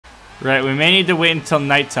Right, we may need to wait until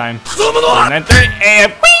nighttime. 9:30 a.m.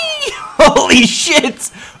 Whee! Holy shit!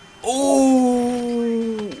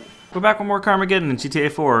 Ooh! We're back with more Carmageddon in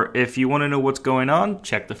GTA 4. If you want to know what's going on,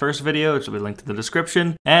 check the first video, which will be linked in the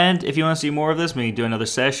description. And if you want to see more of this, maybe do another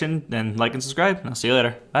session, then like and subscribe, and I'll see you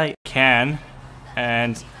later. Bye.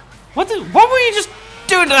 And what were you just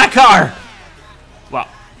doing to that car? Wow.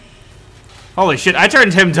 Holy shit, I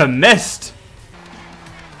turned him to mist.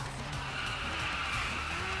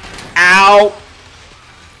 Ow.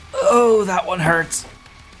 Oh, that one hurts.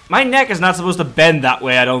 My neck is not supposed to bend that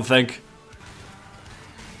way, I don't think.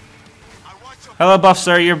 Hello, buff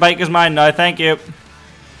sir. Your bike is mine now. Thank you.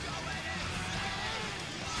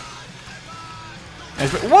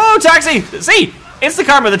 Whoa, taxi! See, it's the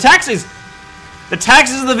karma. The taxis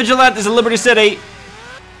of the vigilantes in Liberty City.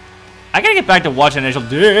 I gotta get back to watching Initial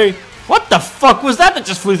D. What the fuck was that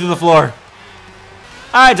just flew through the floor?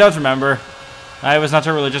 I don't remember. I was not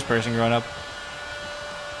a religious person growing up.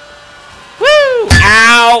 Woo!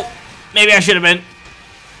 Ow! Maybe I should have been.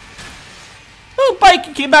 Ooh, bike,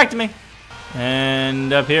 you came back to me.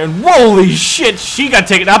 And up here, and holy shit, she got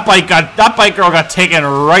taken. That bike girl got taken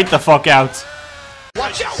right the fuck out.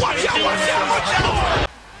 Watch out, watch out, watch out, watch out.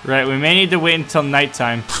 Right, we may need to wait until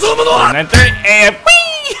nighttime. 9:30 a.m.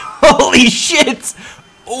 Whee! Holy shit!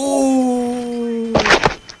 Ooh.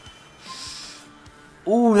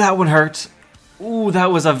 Ooh, that one hurt. Ooh,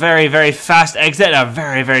 that was a very, very fast exit and a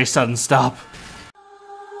very, very sudden stop.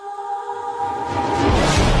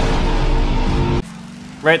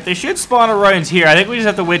 Right, they should spawn around here. I think we just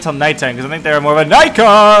have to wait till nighttime because I think they're more of a night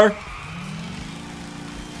car.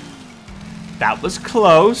 That was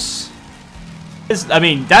close. I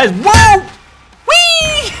mean, that is, whoa!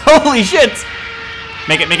 Whee! Holy shit!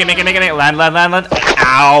 Make it. Land.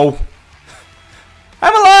 Ow.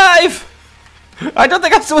 I'm alive! I don't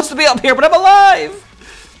think I'm supposed to be up here, but I'm alive!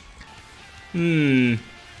 Can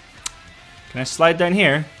I slide down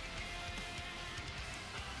here?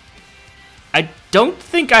 I don't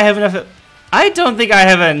think I have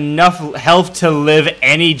enough health to live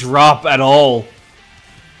any drop at all.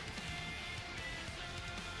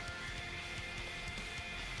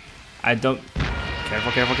 I don't.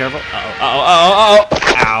 Careful. Uh-oh.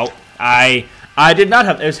 Ow. I did not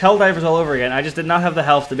have. It was Helldivers all over again. I just did not have the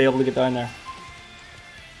health to be able to get down there.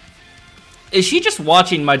 Is she just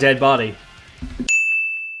watching my dead body?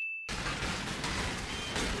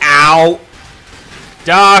 Ow.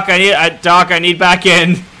 Doc, I need back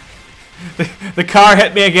in. The car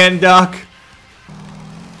hit me again, Doc.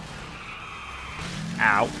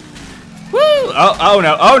 Ow. Woo! Oh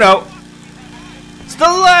no.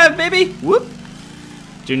 Still alive, baby! Whoop!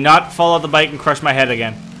 Do not fall off the bike and crush my head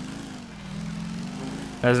again.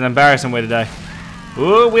 That is an embarrassing way to die.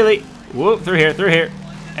 Woo, wheelie. Whoop, through here.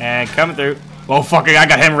 And coming through. Oh, fucking, I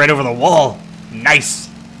got him right over the wall. Nice.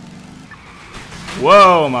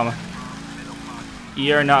 Whoa, mama.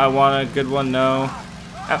 You're not a good one, no.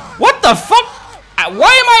 What the fuck? Why am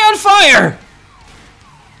I on fire?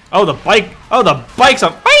 Oh, the bike's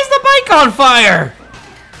on. Why is the bike on fire?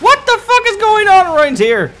 What the fuck is going on around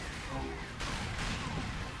here?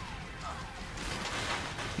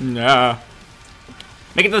 Nah.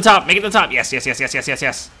 Make it to the top.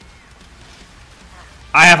 Yes.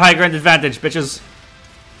 I have high ground advantage, bitches.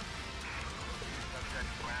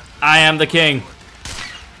 I am the king.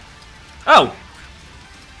 Oh.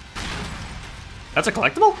 That's a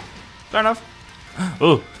collectible? Fair enough.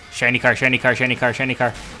 Ooh, shiny car. Oh,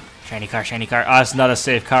 it's not a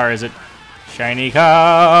safe car, is it? Shiny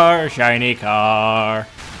car. Shiny car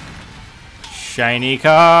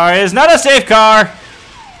is not a safe car.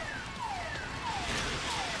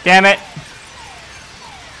 Damn it.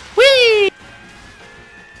 Whee!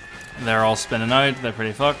 They're all spinning out. They're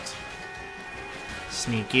pretty fucked.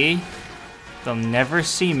 Sneaky. They'll never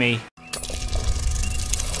see me.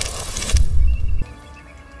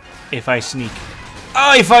 If I sneak.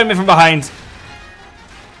 Oh, he found me from behind.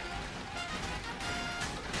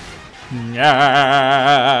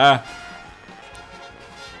 Yeah.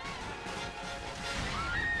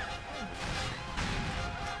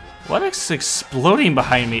 What is exploding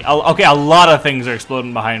behind me? Oh, okay, a lot of things are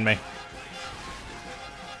exploding behind me.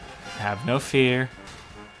 Have no fear.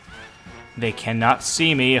 They cannot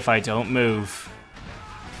see me if I don't move.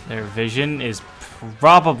 Their vision is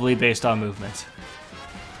probably based on movement.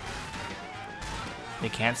 They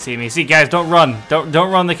can't see me. See, guys, don't run. Don't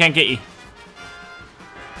run. They can't get you.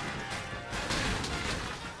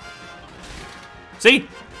 See?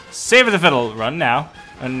 Save the fiddle. Run now.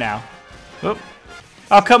 Run now. Whoop.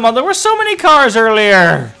 Oh, come on. There were so many cars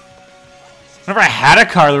earlier. Whenever I had a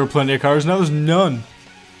car, there were plenty of cars. Now there's none.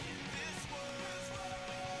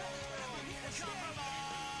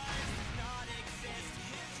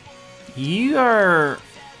 You're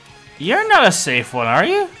not a safe one, are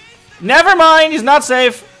you? Never mind, he's not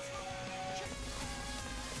safe.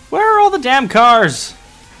 Where are all the damn cars?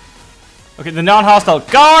 Okay, the non-hostile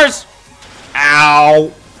cars!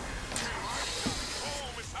 Ow!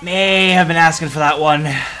 May have been asking for that one.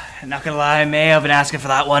 Not gonna lie, may have been asking for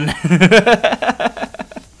that one.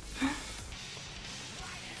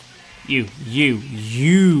 You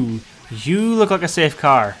look like a safe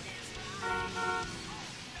car.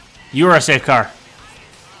 You are a safe car.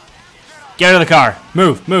 Get out of the car.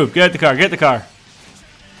 Move, get out of the car, get the car.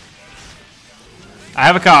 I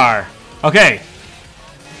have a car. Okay.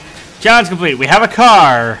 Challenge complete. We have a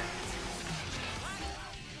car.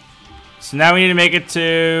 So now we need to make it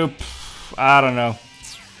to, I don't know.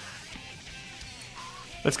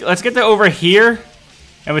 Let's get to over here.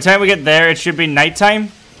 And by the time we get there, it should be nighttime.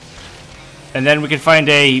 And then we can find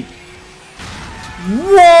a...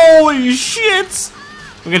 Holy shit!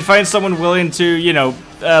 We can find someone willing to, you know,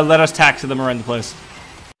 let us taxi them around the place.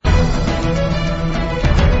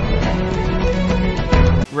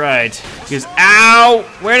 Right. Because, ow!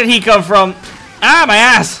 Where did he come from? Ah, my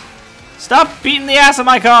ass! Stop beating the ass of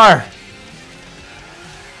my car!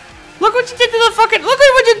 Look what you did to the fucking... Look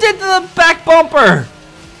at what you did to the back bumper!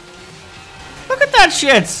 Look at that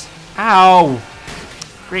shit! Ow!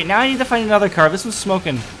 Great, now I need to find another car. This one's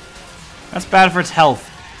smoking. That's bad for its health.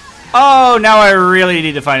 Oh, now I really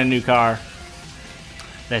need to find a new car.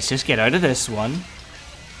 Let's just get out of this one.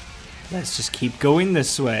 Let's just keep going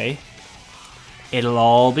this way. It'll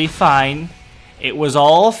all be fine. It was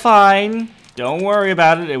all fine. Don't worry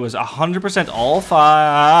about it. It was 100% all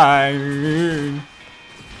fine.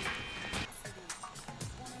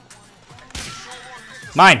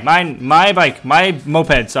 My bike, my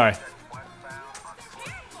moped, sorry.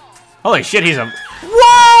 Holy shit, he's a...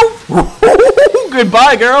 Whoa!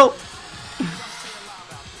 Goodbye, girl!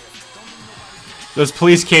 Those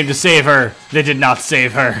police came to save her. They did not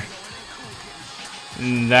save her.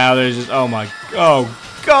 Now there's just... Oh my... Oh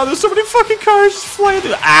god, there's so many fucking cars just flying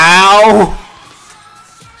through... Ow!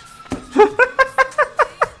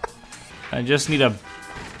 I just need a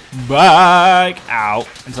bike. Ow.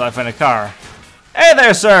 Until I find a car. Hey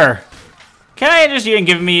there, sir! Can I interest you in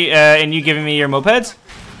giving me, you giving me your mopeds?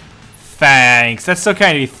 Thanks. That's so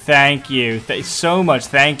kind of you. Thank you. So much.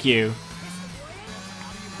 Thank you.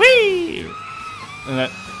 Whee!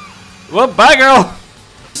 Well, bye, girl.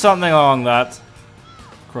 Something along that.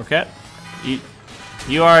 Croquette.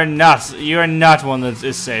 You are not. You are not one that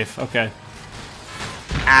is safe. Okay.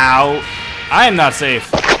 Ow! I am not safe.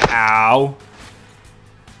 Ow!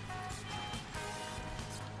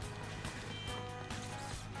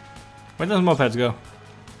 Where those mopeds go?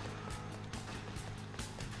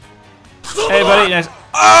 Hey, buddy, nice.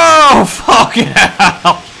 Oh, fucking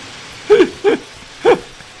hell!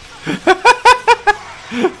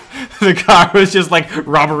 The car was just like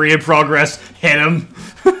robbery in progress. Hit him.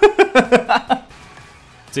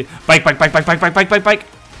 See, bike,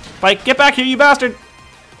 get back here, you bastard!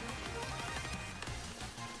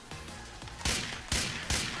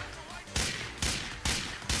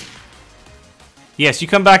 Yes, you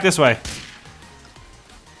come back this way.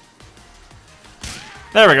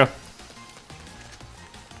 There we go.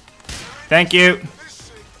 Thank you.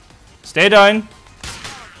 Stay down.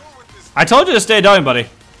 I told you to stay down, buddy.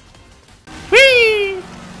 Whee!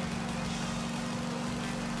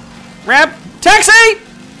 Ramp! Taxi!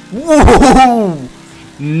 Whoa!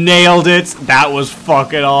 Nailed it. That was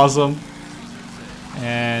fucking awesome.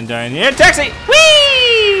 And down here. Taxi!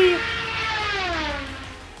 Whee!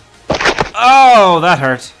 Oh, that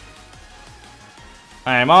hurt.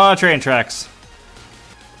 I am on train tracks.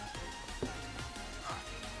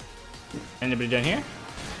 Anybody down here?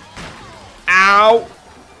 Ow!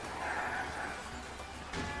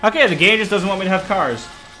 Okay, the game just doesn't want me to have cars.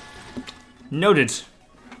 Noted.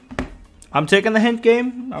 I'm taking the hint,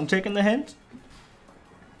 game. I'm taking the hint.